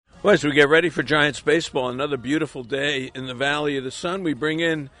Well, as we get ready for Giants baseball, another beautiful day in the Valley of the Sun, we bring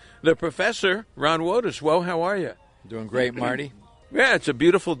in the professor, Ron Wotus. Well, how are you? Doing great, Marty. Yeah, it's a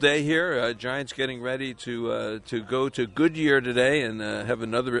beautiful day here. Giants getting ready to go to Goodyear today and have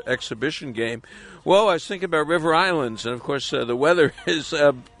another exhibition game. Well, I was thinking about River Islands, and of course the weather is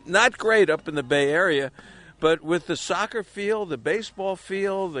not great up in the Bay Area, but with the soccer field, the baseball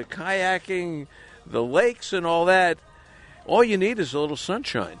field, the kayaking, the lakes and all that, all you need is a little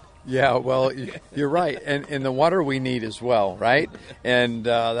sunshine. Yeah, well, you're right. And the water we need as well, right? And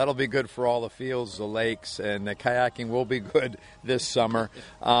that'll be good for all the fields, the lakes, and the kayaking will be good this summer.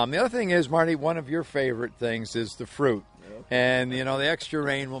 The other thing is, Marty, one of your favorite things is the fruit. And, you know, the extra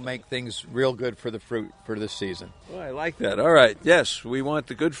rain will make things real good for the fruit for this season. Well, I like that. All right. Yes, we want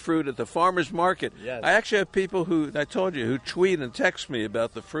the good fruit at the farmer's market. Yes. I actually have people who, I told you, who tweet and text me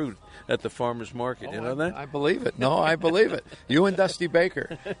about the fruit at the farmer's market. Oh, you know that? I believe it. No, I believe it. You and Dusty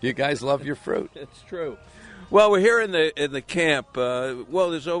Baker, you guys love your fruit. It's true. Well, we're here in the camp. Well,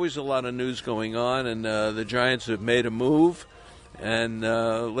 there's always a lot of news going on, and the Giants have made a move. And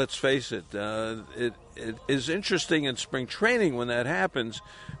let's face it, it is interesting in spring training when that happens,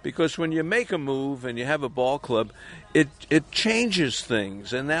 because when you make a move and you have a ball club, it changes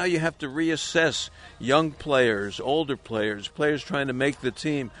things. And now you have to reassess young players, older players, players trying to make the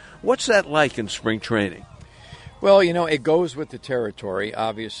team. What's that like in spring training? Well, you know, it goes with the territory,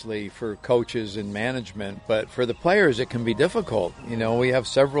 obviously, for coaches and management. But for the players, it can be difficult. You know, we have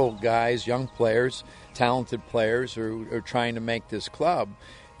several guys, young players, talented players who are trying to make this club.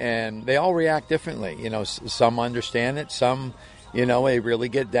 And they all react differently. You know, some understand it. Some, you know, they really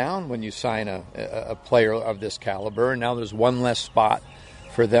get down when you sign a player of this caliber. And now there's one less spot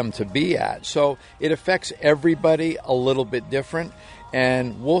for them to be at. So it affects everybody a little bit different.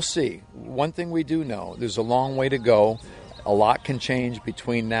 And we'll see. One thing we do know, there's a long way to go. A lot can change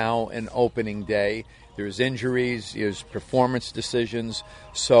between now and opening day. There's injuries, there's performance decisions.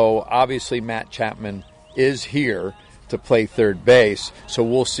 So obviously Matt Chapman is here to play third base. So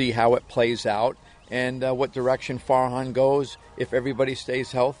we'll see how it plays out and what direction Farhan goes if everybody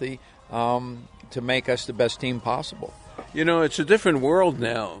stays healthy to make us the best team possible. You know, it's a different world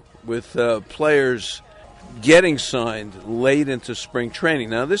now with players getting signed late into spring training.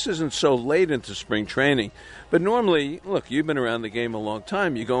 Now, this isn't so late into spring training, but normally, look, you've been around the game a long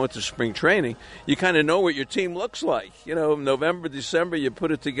time. You go into spring training, you kind of know what your team looks like. You know, November, December, you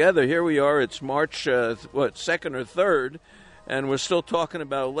put it together. Here we are, it's March, 2nd or 3rd, and we're still talking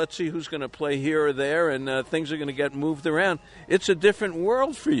about, let's see who's going to play here or there, and things are going to get moved around. It's a different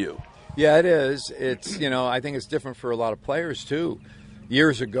world for you. Yeah, it is. It's, you know, I think it's different for a lot of players, too.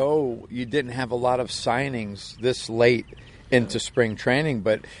 Years ago, you didn't have a lot of signings this late into spring training,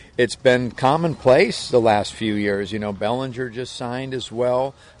 but it's been commonplace the last few years. You know, Bellinger just signed as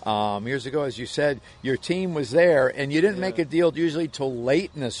well. Years ago, as you said, your team was there, and you didn't make a deal usually till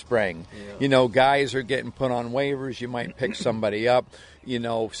late in the spring. Yeah. You know, guys are getting put on waivers. You might pick somebody up. You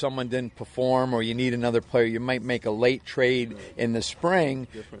know, someone didn't perform or you need another player. You might make a late trade in the spring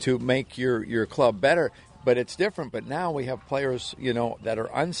to make your club better. But it's different. But now we have players, you know, that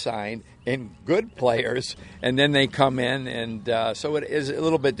are unsigned and good players, and then they come in, and so it is a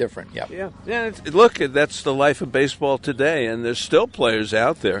little bit different. Yep. Yeah. Look, that's the life of baseball today, and there's still players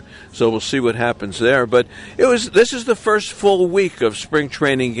out there. So we'll see what happens there. But this is the first full week of spring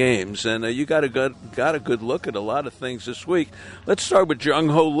training games, and you got a good look at a lot of things this week. Let's start with Jung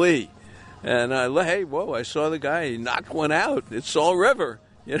Ho Lee, and I saw the guy. He knocked one out. It's Saul River.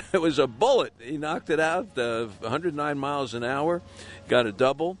 You know, it was a bullet. He knocked it out 109 miles an hour, got a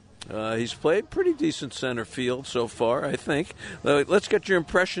double. He's played pretty decent center field so far, I think. Let's get your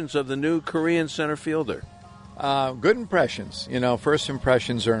impressions of the new Korean center fielder. Good impressions. You know, first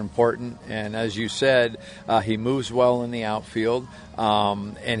impressions are important. And as you said, he moves well in the outfield.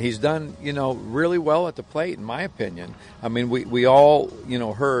 And he's done, you know, really well at the plate, in my opinion. I mean, we all, you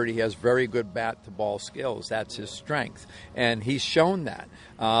know, heard he has very good bat-to-ball skills. That's his strength. And he's shown that.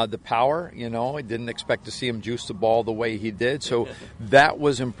 The power, you know, I didn't expect to see him juice the ball the way he did. So that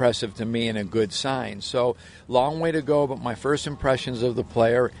was impressive to me and a good sign. So long way to go, but my first impressions of the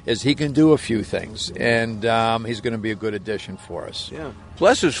player is he can do a few things. And he's going to be a good addition for us. Yeah.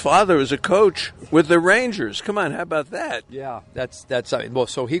 Plus, his father is a coach with the Rangers. Come on, how about that? Yeah, that's well.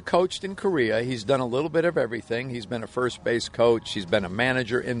 So he coached in Korea. He's done a little bit of everything. He's been a first base coach. He's been a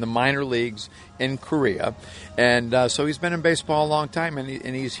manager in the minor leagues in Korea, and so he's been in baseball a long time.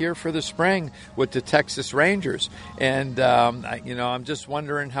 And he's here for the spring with the Texas Rangers. And you know, I'm just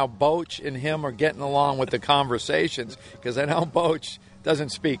wondering how Boch and him are getting along with the conversations, because I know Boch doesn't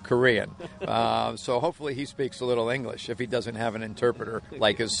speak Korean. So hopefully he speaks a little English if he doesn't have an interpreter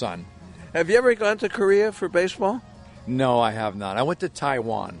like his son. Have you ever gone to Korea for baseball? No, I have not. I went to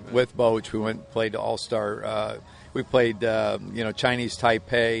Taiwan with Boach. We played All-Star. We played Chinese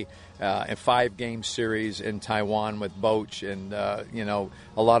Taipei. A 5-game series in Taiwan with Boach and a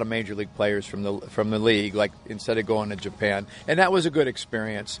lot of major league players from the league. Like instead of going to Japan, and that was a good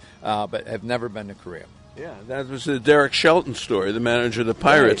experience. But have never been to Korea. Yeah, that was the Derek Shelton story, the manager of the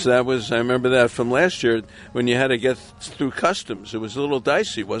Pirates. Right. I remember that from last year when you had to get through customs. It was a little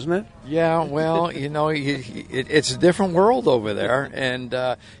dicey, wasn't it? Yeah, well, it's a different world over there. And,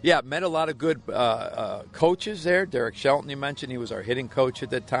 met a lot of good coaches there. Derek Shelton, you mentioned, he was our hitting coach at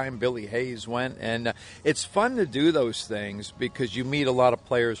the time. Billy Hayes went. And it's fun to do those things because you meet a lot of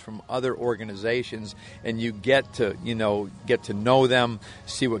players from other organizations and you get to know them,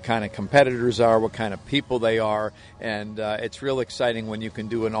 see what kind of competitors are, what kind of people they are, and it's real exciting when you can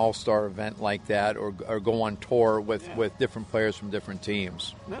do an all-star event like that or go on tour with different players from different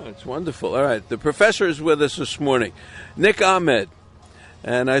teams. No, it's wonderful. All right, the professor is with us this morning, Nick Ahmed,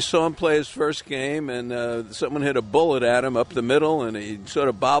 and I saw him play his first game, and someone hit a bullet at him up the middle, and he sort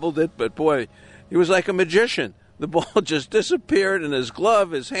of bobbled it, but boy, he was like a magician. The ball just disappeared in his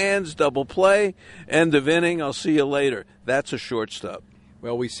glove, his hands, double play, end of inning, I'll see you later. That's a shortstop.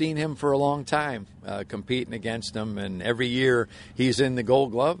 Well, we've seen him for a long time, competing against him, and every year he's in the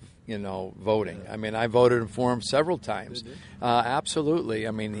Gold Glove, voting. I mean, I voted for him several times. Absolutely.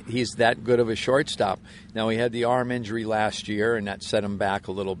 I mean, he's that good of a shortstop. Now, he had the arm injury last year, and that set him back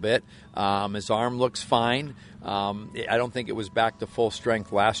a little bit. His arm looks fine. I don't think it was back to full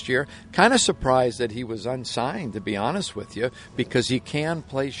strength last year. Kind of surprised that he was unsigned, to be honest with you, because he can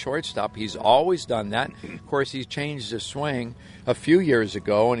play shortstop. He's always done that. Of course, he changed his swing a few years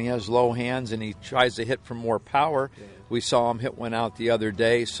ago, and he has low hands, and he tries to hit for more power. We saw him hit one out the other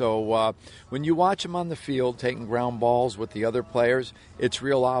day. So when you watch him on the field taking ground balls with the other players, it's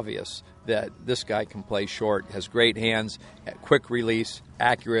real obvious that this guy can play short, has great hands, quick release,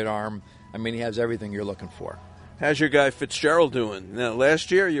 accurate arm. I mean, he has everything you're looking for. How's your guy Fitzgerald doing? Now, last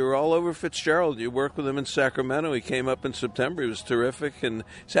year you were all over Fitzgerald. You worked with him in Sacramento. He came up in September. He was terrific, and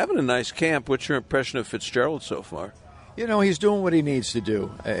he's having a nice camp. What's your impression of Fitzgerald so far? He's doing what he needs to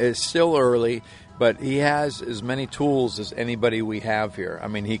do. It's still early, but he has as many tools as anybody we have here. I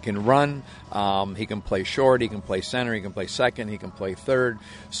mean, he can run, he can play short, he can play center, he can play second, he can play third.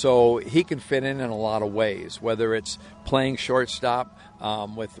 So he can fit in a lot of ways, whether it's playing shortstop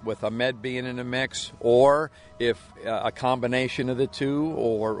with Ahmed being in the mix, or if a combination of the two,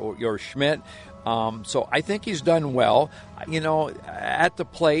 or Schmidt. So I think he's done well. At the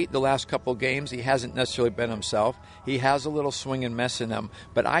plate, the last couple of games, he hasn't necessarily been himself. He has a little swing and miss in him.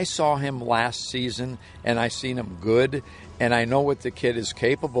 But I saw him last season, and I seen him good, and I know what the kid is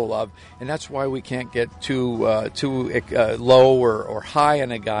capable of. And that's why we can't get too low or high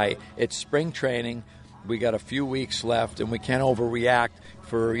on a guy. It's spring training. We got a few weeks left, and we can't overreact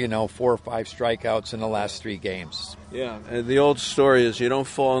for 4 or 5 strikeouts in the last 3 games. Yeah, and the old story is you don't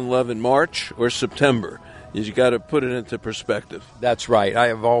fall in love in March or September. You got to put it into perspective. That's right. I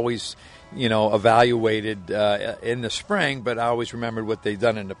have always, evaluated in the spring, but I always remembered what they've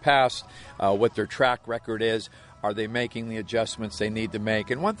done in the past, what their track record is. Are they making the adjustments they need to make?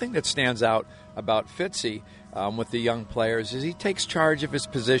 And one thing that stands out about Fitzy with the young players is he takes charge of his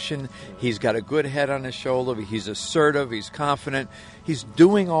position. He's got a good head on his shoulder. He's assertive. He's confident. He's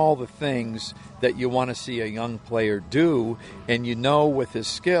doing all the things that you want to see a young player do. And with his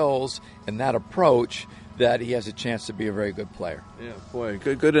skills and that approach that he has a chance to be a very good player. Yeah, boy,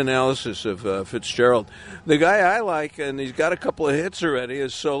 good analysis of Fitzgerald. The guy I like, and he's got a couple of hits already,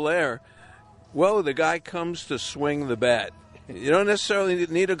 is Soler. Whoa, the guy comes to swing the bat. You don't necessarily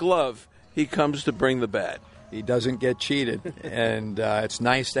need a glove. He comes to bring the bat. He doesn't get cheated, and it's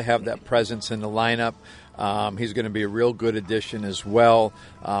nice to have that presence in the lineup. He's going to be a real good addition as well.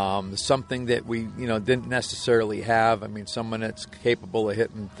 Something that we didn't necessarily have. I mean, someone that's capable of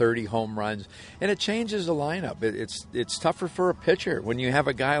hitting 30 home runs, and it changes the lineup. It's tougher for a pitcher when you have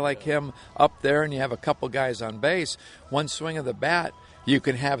a guy like him up there and you have a couple guys on base. One swing of the bat, you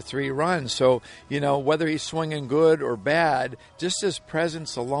can have 3 runs. So, whether he's swinging good or bad, just his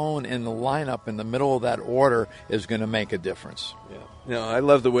presence alone in the lineup in the middle of that order is going to make a difference. Yeah. I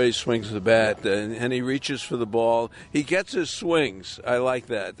love the way he swings the bat, and he reaches for the ball. He gets his swings. I like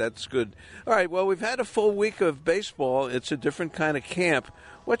that. That's good. All right, well, we've had a full week of baseball. It's a different kind of camp.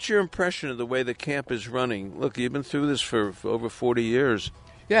 What's your impression of the way the camp is running? Look, you've been through this for over 40 years.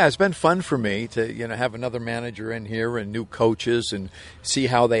 Yeah, it's been fun for me to have another manager in here and new coaches and see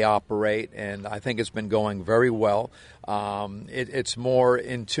how they operate, and I think it's been going very well. It's more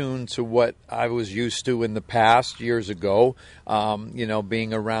in tune to what I was used to in the past years ago,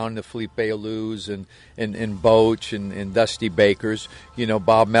 being around the Felipe Alous and Boch and Dusty Bakers.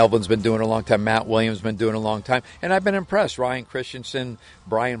 Bob Melvin's been doing it a long time. Matt Williams has been doing it a long time. And I've been impressed. Ryan Christensen,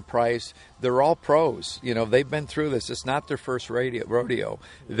 Brian Price, they're all pros. They've been through this. It's not their first rodeo.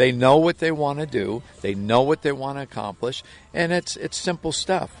 They know what they want to do. They know what they want to accomplish. And it's simple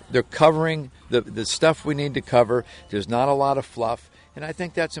stuff. They're covering the stuff we need to cover. There's not a lot of fluff. And I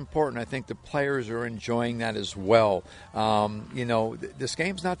think that's important. I think the players are enjoying that as well. This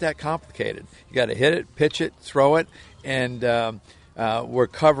game's not that complicated. You got to hit it, pitch it, throw it. And we're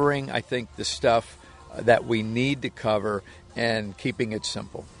covering, I think, the stuff that we need to cover and keeping it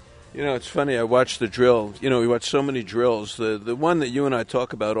simple. It's funny. I watched the drill. We watch so many drills. The one that you and I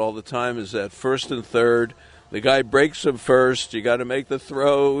talk about all the time is that first and third. The guy breaks him first. You got to make the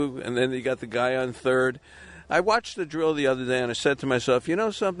throw, and then you got the guy on third. I watched the drill the other day, and I said to myself, you know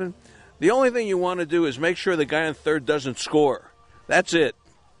something? The only thing you want to do is make sure the guy on third doesn't score. That's it.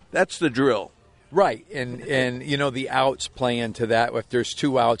 That's the drill. Right, and the outs play into that. If there's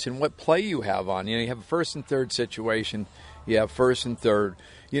two outs, and what play you have on. You have a first and third situation. You have first and third.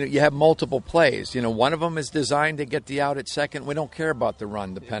 You have multiple plays. One of them is designed to get the out at second. We don't care about the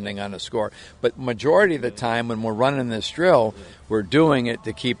run depending on the score. But majority of the time when we're running this drill, we're doing it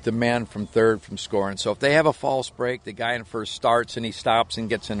to keep the man from third from scoring. So if they have a false break, the guy in first starts and he stops and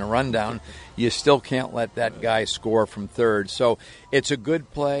gets in a rundown, you still can't let that guy score from third. So it's a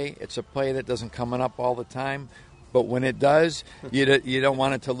good play. It's a play that doesn't come up all the time. But when it does, you don't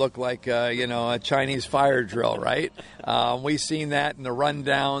want it to look like a Chinese fire drill, right? We've seen that in the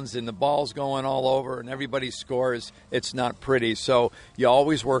rundowns and the ball's going all over and everybody scores. It's not pretty. So you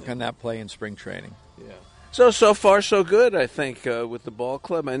always work on that play in spring training. Yeah. So far so good, I think, with the ball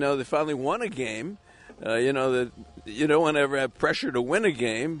club. I know they finally won a game. That you don't want to ever have pressure to win a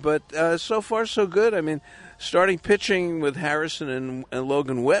game, but so far so good. I mean, starting pitching with Harrison and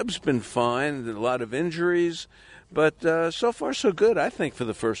Logan Webb's been fine. A lot of injuries. But so far, so good, I think, for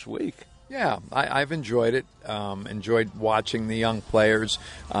the first week. Yeah, I've enjoyed it. Enjoyed watching the young players.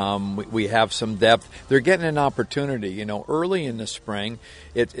 We have some depth. They're getting an opportunity. Early in the spring,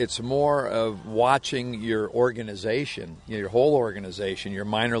 it's more of watching your organization, your whole organization, your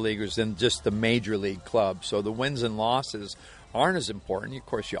minor leaguers, than just the major league club. So the wins and losses aren't as important. Of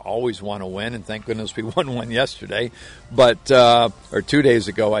course, you always want to win, and thank goodness we won one yesterday, or 2 days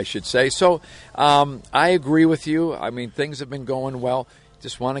ago, I should say. So I agree with you. I mean, things have been going well.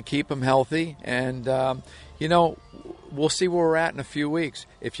 Just want to keep them healthy, and we'll see where we're at in a few weeks.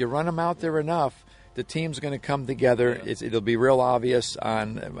 If you run them out there enough, the team's going to come together. Yeah. It'll be real obvious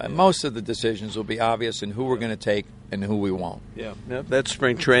most of the decisions will be obvious in who we're going to take and who we won't. Yeah, that's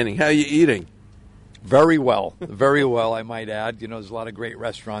spring training. How are you eating? Very well, I might add. There's a lot of great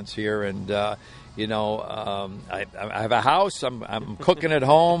restaurants here, and I have a house. I'm cooking at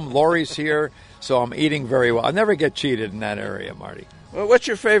home. Lurie's here, so I'm eating very well. I never get cheated in that area, Marty. Well, what's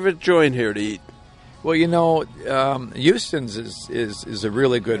your favorite joint here to eat? Well, Houston's is a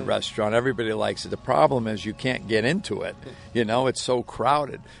really good restaurant. Everybody likes it. The problem is you can't get into it. It's so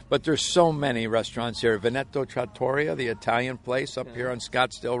crowded. But there's so many restaurants here. Veneto Trattoria, the Italian place up here on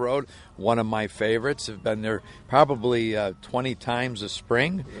Scottsdale Road, one of my favorites. I've been there probably 20 times a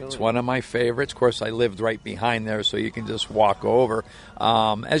spring. Really? It's one of my favorites. Of course, I lived right behind there, so you can just walk over.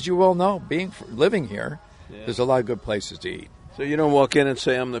 As you well know, living here, there's a lot of good places to eat. So you don't walk in and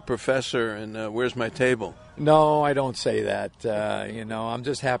say, I'm the professor, and where's my table? No, I don't say that. I'm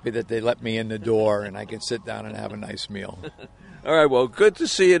just happy that they let me in the door and I can sit down and have a nice meal. All right, well, good to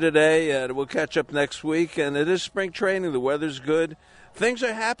see you today. We'll catch up next week, and it is spring training. The weather's good. Things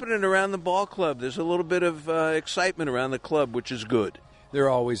are happening around the ball club. There's a little bit of excitement around the club, which is good. There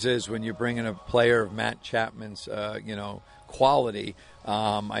always is when you bring in a player of Matt Chapman's, quality.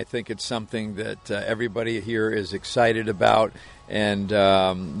 I think it's something that everybody here is excited about and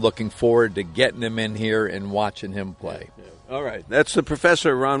looking forward to getting him in here and watching him play. Yeah. All right. That's the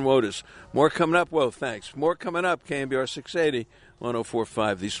Professor, Ron Wotus. More coming up. Well, thanks. More coming up. KNBR 680,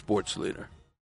 104.5, the Sports Leader.